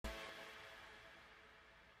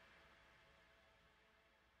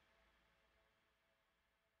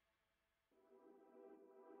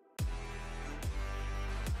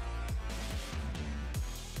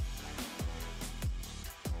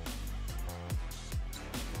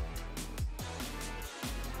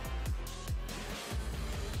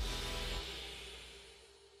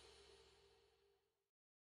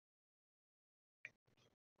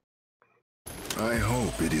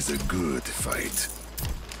hope it is a good fight.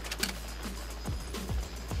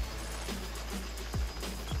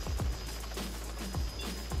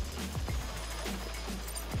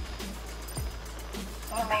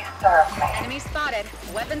 You may serve me. Enemy spotted.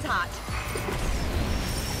 Weapons hot.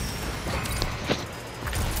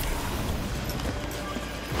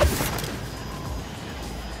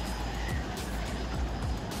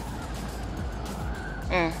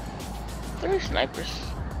 Three snipers.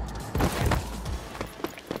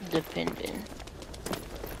 Depending.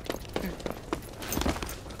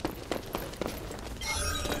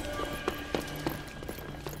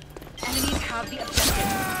 Enemies have the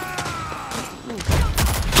objective.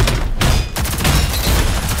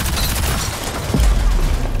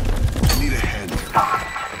 I need a hand.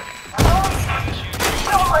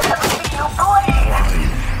 Don't let them see you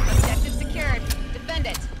bleed! Objective secured. Defend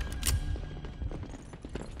it.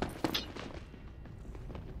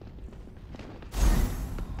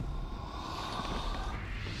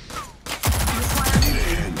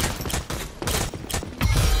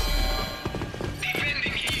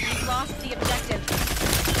 We've lost the objective.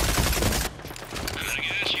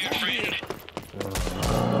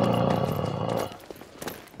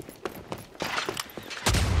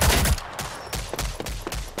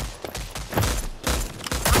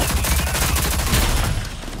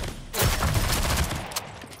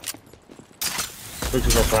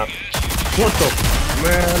 Pictures up top. What the?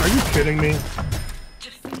 Man, are you kidding me?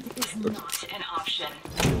 Defeat is not an option.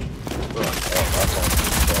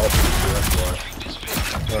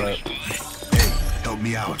 Alright. Hey, help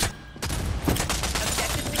me out.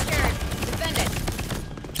 Objective secured. Defend it.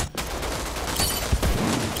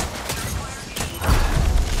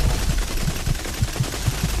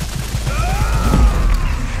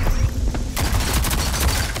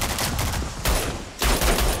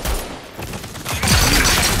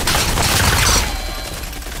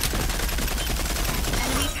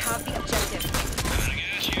 Enemies have the objective.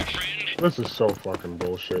 This is so fucking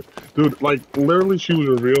bullshit. Dude, like, literally she was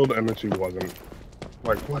revealed and then she wasn't.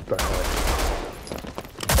 Like, what the hell?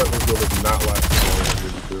 That was really not last as long as it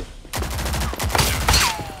needed to.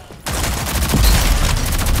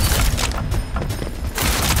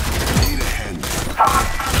 I need a hand.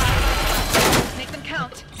 Make them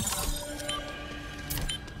count.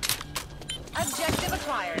 Objective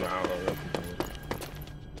acquired. Nah,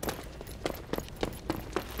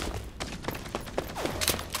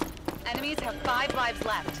 Enemies have 5 lives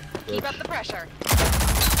left. Keep up the pressure.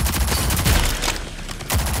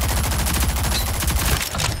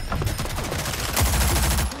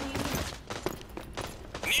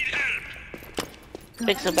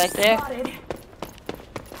 Fix it back there.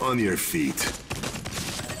 On your feet.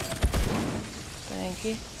 Thank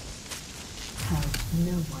you. Tell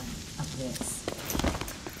no one of this.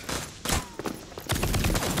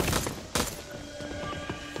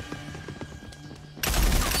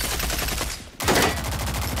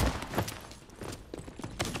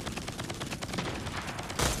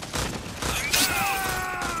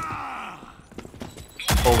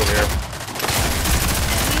 over here.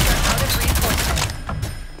 Enemies are out of reinforcements.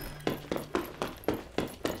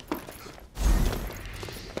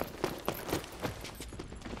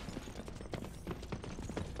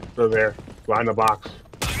 They're there. Behind the box.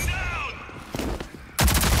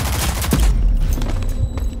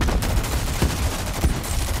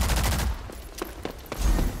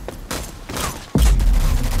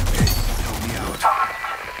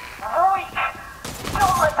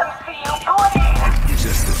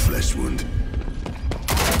 Just a flesh wound.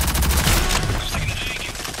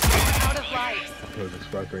 Out of lives. I was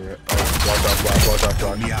expecting it. Oh, watch out,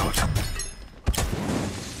 Help me out.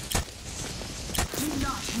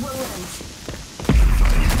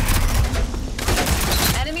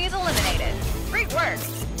 Enemies eliminated. Great work.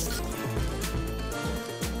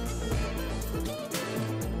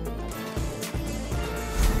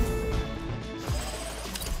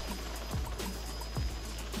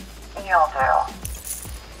 You'll do.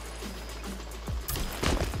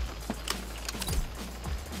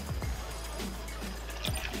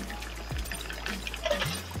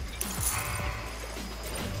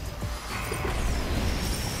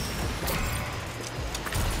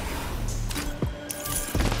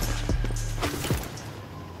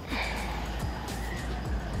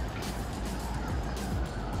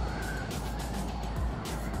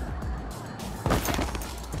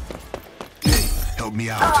 Help me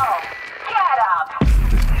out. Oh, get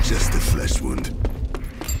up! Just a flesh wound.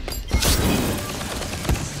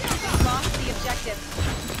 Lost the objective.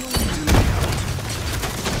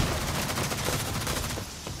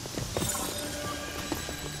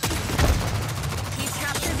 He's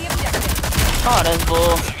captured the objective. Oh, that's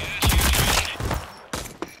bull.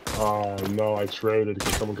 Oh no, I traded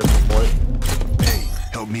because someone got the point. Hey,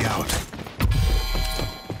 help me out.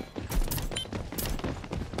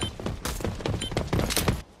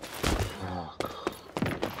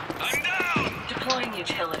 I'm down. Deploying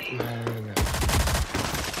utility. Man.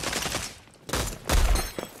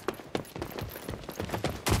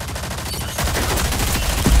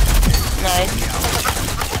 Nice.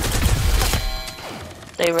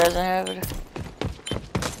 They resin have it.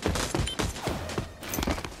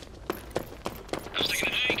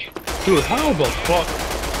 Dude, how the fuck?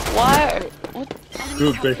 Why? What?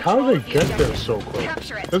 Dude, how do they get there so quick?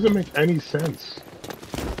 Capture it. Doesn't make any sense.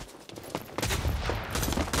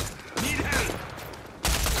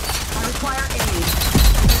 I require aid.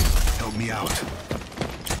 Help me out.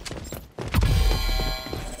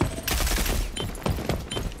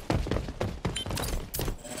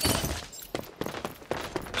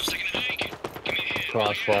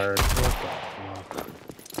 Crossfire. What the fuck?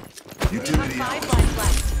 Utility Five out. lives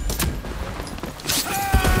left.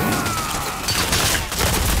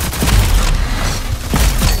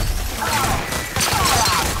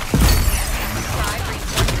 Five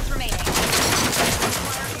reinforcements remaining.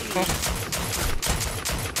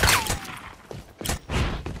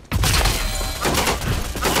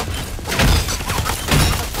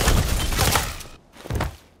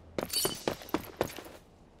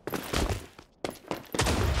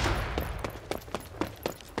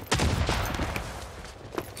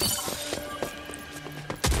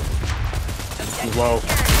 He's low.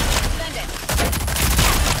 Send it.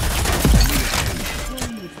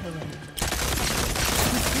 Deploying utility.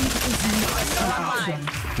 Retreat is not an option.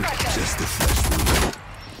 Just a flesh wound.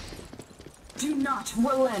 Do not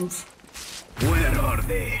relent. Where are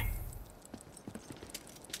they?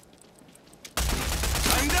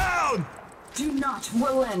 I'm down! Do not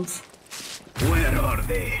relent. Where are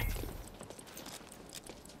they?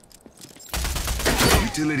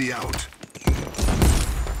 Utility out.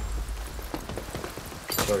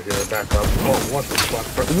 Right here, back up. Oh, what the fuck?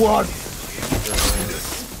 What?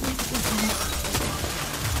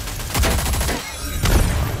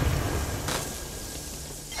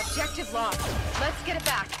 Objective lost. Let's get it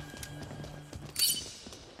back.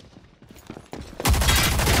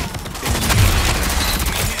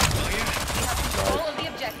 We have control of the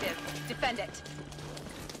objective. Defend it.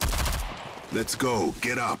 Let's go.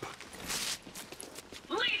 Get up.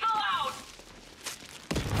 Lethal out!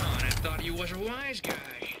 I thought he was a wise guy.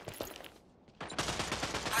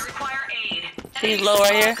 I require aid. She's low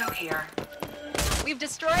right here. Go here. We've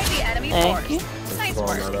destroyed the enemy Thank force. you. Nice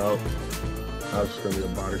Calling work. that out. That's just gonna be a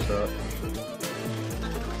body shot.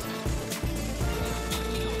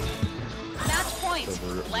 Match point.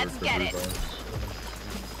 Let's get it.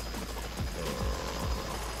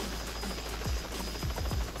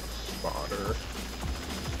 Spotter.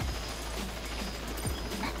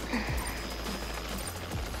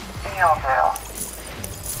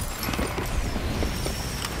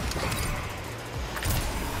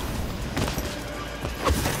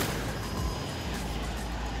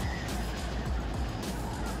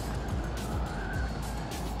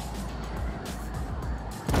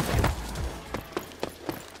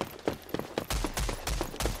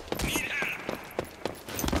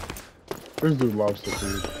 This dude loves to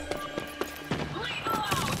feed.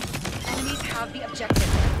 Enemies have the objective.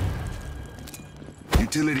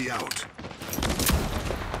 Utility out.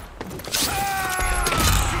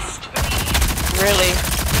 Really?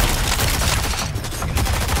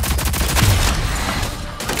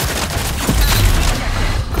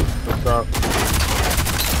 What's up?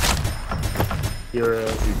 Here, you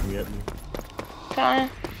can get me. Kinda.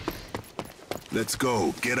 Let's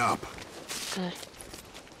go. Get up. Good.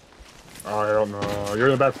 Oh, I don't know. You're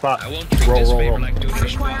in the best spot. I won't treat Roll, this roll, favor roll. like doing I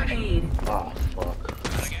this require one. aid. Oh, fuck.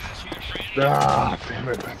 Gotta gas you, friend. Ah, damn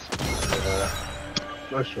it.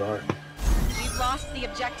 Nice try. We've lost the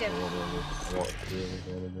objective. What? Really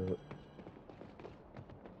gonna do it.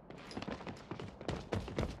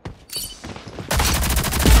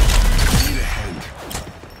 Need a hand.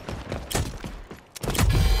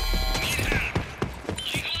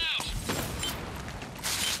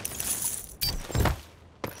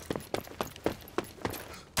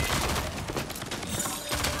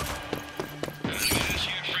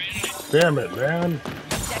 Damn it, man.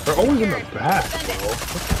 They're always in the back, Send bro. it.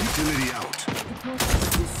 Utility out.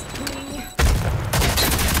 Spring.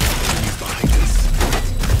 He's behind us.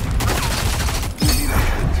 We need a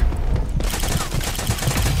hand.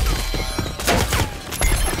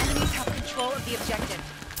 Enemies have control of the objective.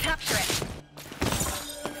 Capture it.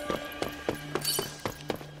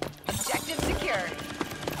 Objective secure.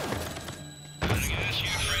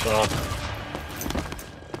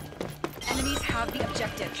 have the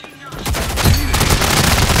objective.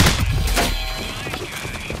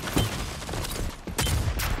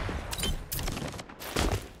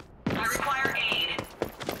 I require aid.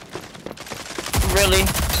 Really?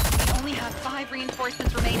 We only have 5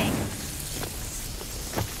 reinforcements remaining.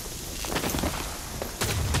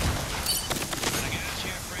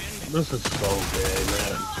 This is so gay,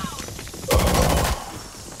 man.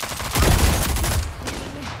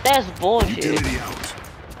 That's bullshit. Utility out.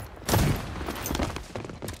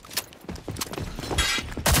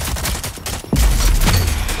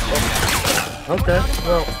 Okay,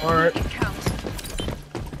 well, alright. It counts.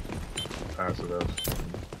 Pass it up.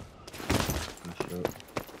 Good shit.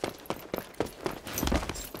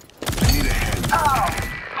 I need a hand. Oh,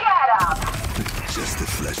 get up! Just a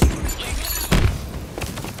flesh wound.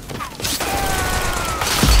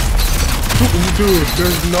 Dude,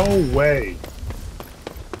 there's no way.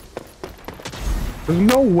 There's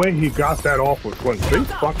no way he got that off with Flint. They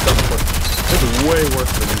fucked up Flint. This is way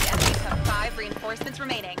worse than The enemies have 5 reinforcements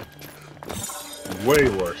remaining. way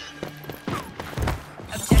worse.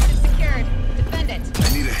 Objective secured. Defend it.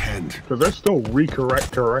 I need a hand. Because they're still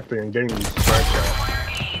correcting and getting these strikes out.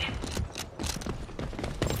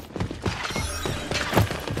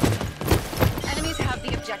 Enemies have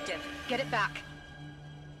the objective. Get it back.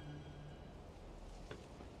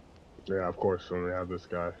 Yeah, of course, when we have this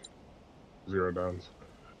guy. 0 downs.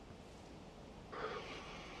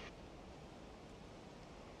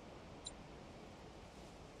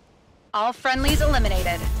 All friendlies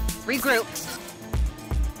eliminated. Regroup.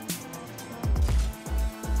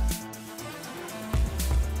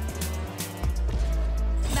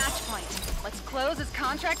 Match point. Let's close this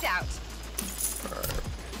contract out. Alright.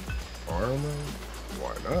 Armor?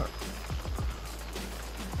 Why not?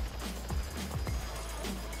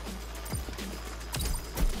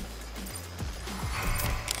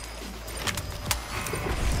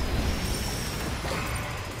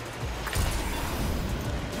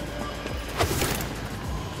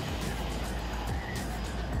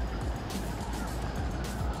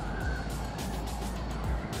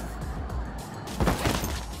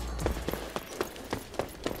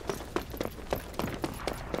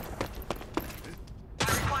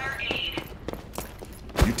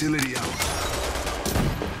 Utility out.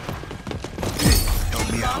 Hey, help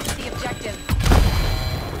me out. Lost the objective.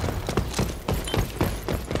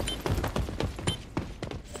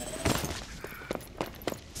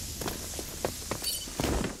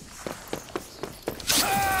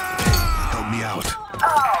 Help me out.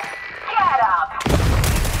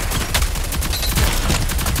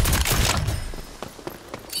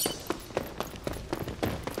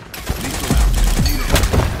 Lethal out. Need a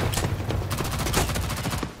hand.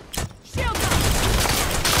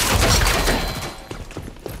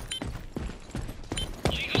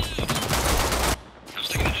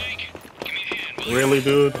 Really,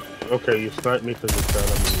 dude? Okay, you sniped me because you said I'm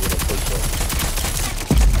gonna push up.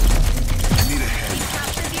 I need a hand.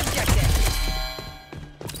 Capture the objective.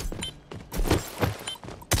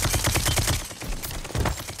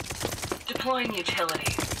 Deploying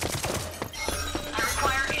utilities. I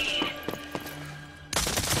require aid.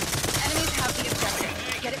 Enemies have the objective.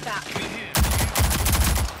 Get it back.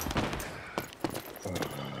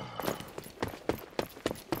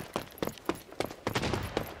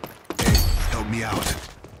 Hey, help me out.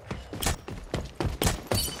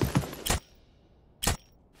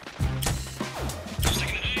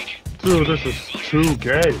 Dude, this is too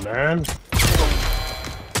gay, man.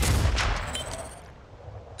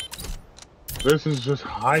 This is just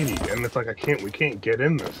hiding, and it's like we can't get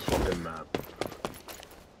in this fucking map.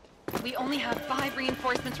 We only have 5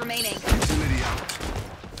 reinforcements remaining. Utility out.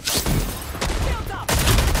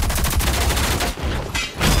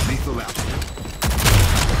 Lethal out.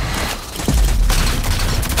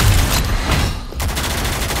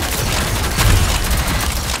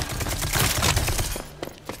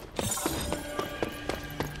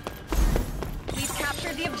 We've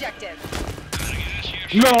captured the objective.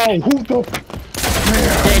 No, who the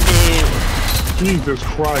man? Jesus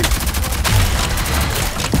Christ.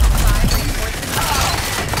 5 reinforcements.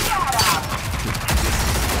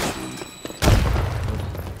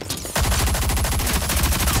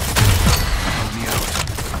 Help me out.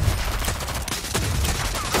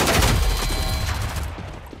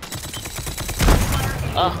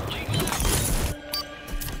 Oh,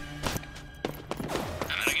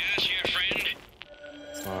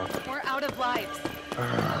 We're out of lives.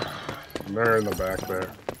 They're in the back there.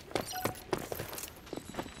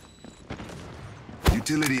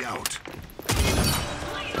 Utility out.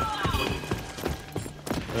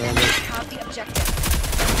 Have the objective.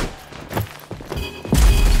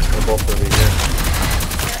 They're both over here.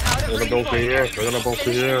 They're gonna both be here. They're gonna both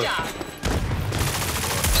be here.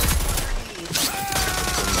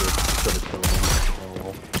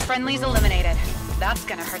 Friendly's eliminated. That's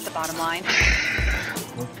gonna hurt the bottom line.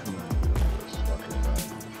 What can I do with this fucking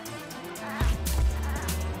guy?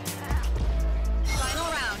 Final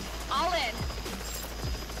round. All in.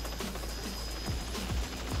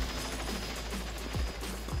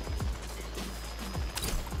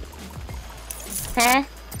 Huh?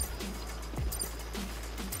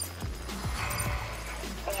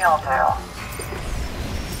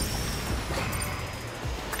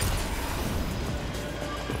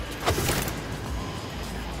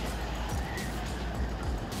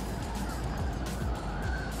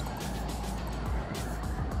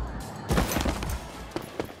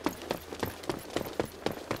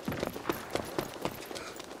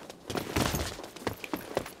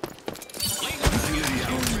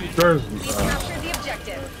 There's, Capture the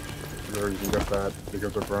objective. there you can get that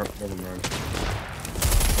because of front. Never mind.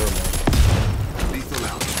 Never mind. Lethal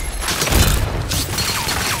out.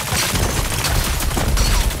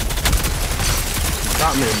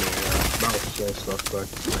 Got me in there, yeah. That was so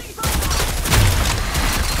suspect.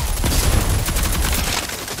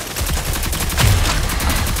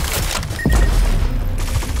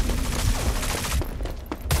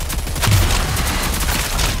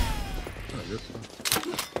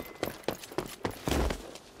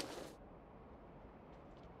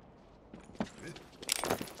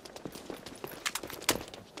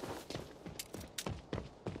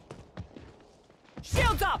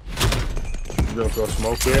 Shields up. You gonna throw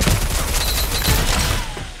smoke here?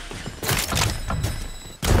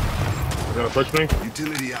 You gonna push me?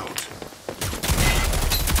 Utility out.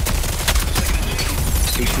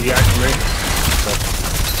 He asked me.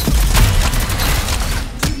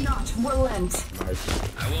 Do not relent. Nice.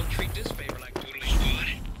 I won't treat this favor like totally squad.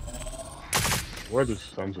 Where are the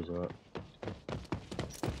sensors at?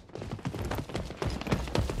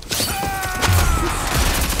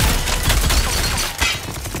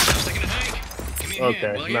 Taking a hike. Give me a hand,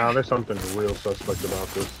 will Okay, ya? now there's something real suspect about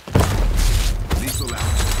this. Lethal out.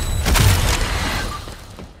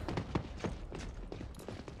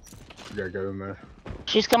 You gotta get in there.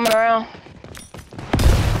 She's coming around.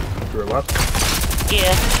 To your left?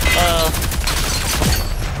 Yeah.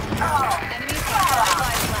 Enemies have 5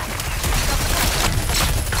 lives left.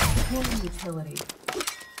 Deploying utility.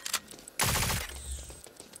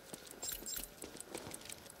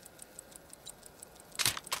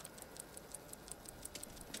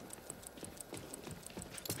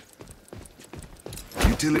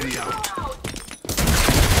 Utility out.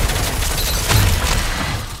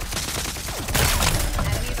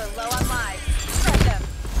 Enemies are low on lives. Spread them.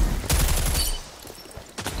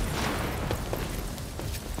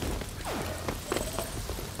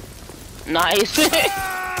 Nice.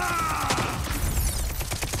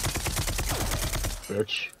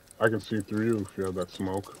 Bitch. I can see through you if you have that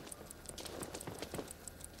smoke.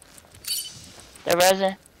 The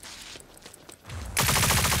resin.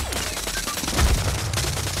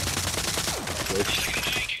 Bitch.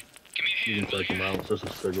 Give me a You hand, can take him out. This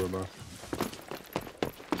is Sigma now.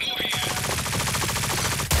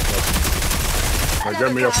 Now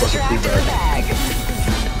get me a fucking feedback.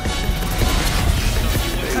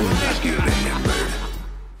 They will not get remembered.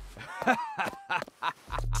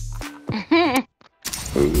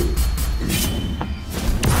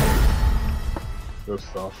 This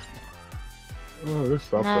stuff. Oh, this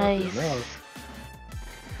stuff right Nice. there.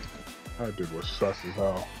 Now, that dude was sus as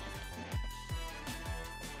hell.